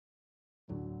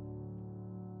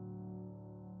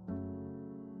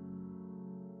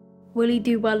Will he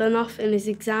do well enough in his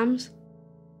exams?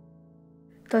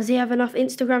 Does he have enough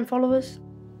Instagram followers?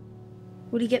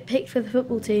 Will he get picked for the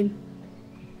football team?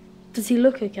 Does he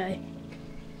look okay?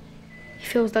 He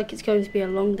feels like it's going to be a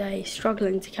long day,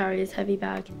 struggling to carry his heavy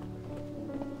bag.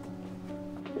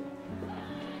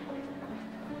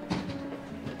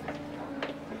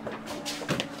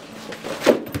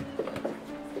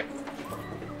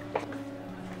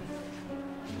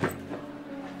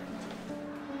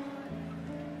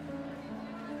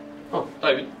 Oh,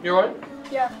 David, you alright?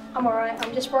 Yeah, I'm alright.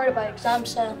 I'm just worried about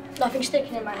exams, so nothing's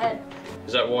sticking in my head.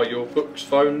 Is that why your books,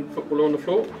 phone, football are on the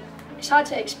floor? It's hard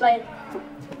to explain.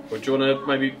 Or do you want to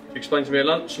maybe explain to me at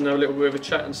lunch and have a little bit of a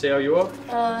chat and see how you are?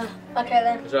 Okay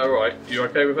then. Is that alright? You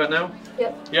okay with that now?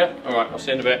 Yep. Yeah? Alright, I'll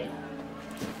see you in a bit.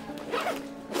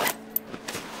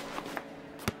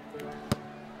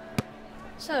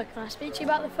 So, can I speak to you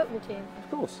about the football team?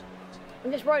 Of course.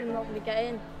 I'm just worried I'm not going to get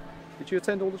in. Did you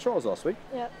attend all the trials last week?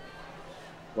 Yep.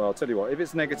 Well, I'll tell you what, if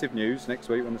it's negative news next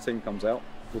week when the team comes out,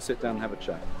 we'll sit down and have a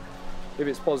chat. If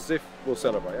it's positive, we'll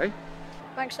celebrate, eh?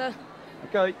 Thanks, sir.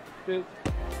 Okay, cheers.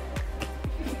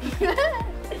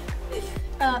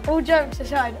 All jokes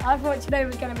aside, I thought today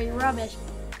was going to be rubbish.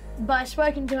 But I've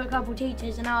spoken to a couple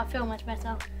teachers and now I feel much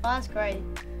better. Oh, that's great.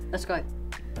 Let's go.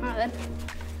 Alright then.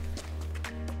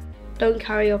 Don't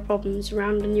carry your problems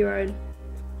around on your own.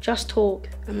 Just talk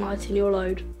and lighten your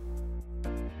load.